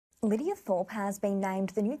Lidia Thorpe has been named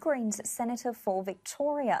the new Greens Senator for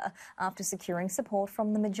Victoria after securing support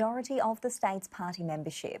from the majority of the state's party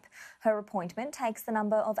membership. Her appointment takes the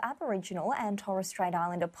number of Aboriginal and Torres Strait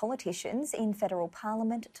Islander politicians in federal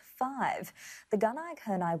parliament to 5. The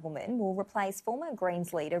Gunaikurnai woman will replace former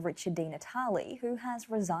Greens leader Richard Natale, who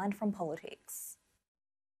has resigned from politics.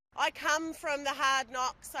 I come from the hard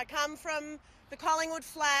knocks. I come from the Collingwood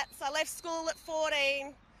flats. I left school at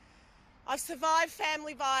 14. I've survived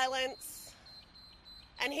family violence,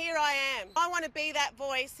 and here I am. I want to be that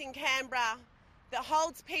voice in Canberra that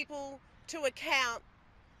holds people to account,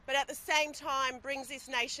 but at the same time brings this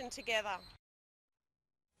nation together.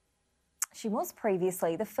 She was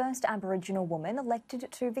previously the first Aboriginal woman elected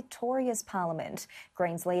to Victoria's Parliament.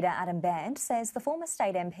 Greens leader Adam Band says the former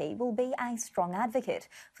state MP will be a strong advocate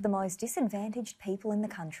for the most disadvantaged people in the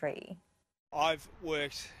country. I've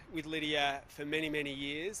worked with Lidia for many, many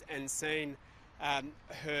years and seen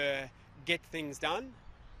her get things done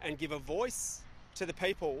and give a voice to the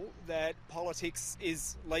people that politics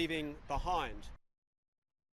is leaving behind.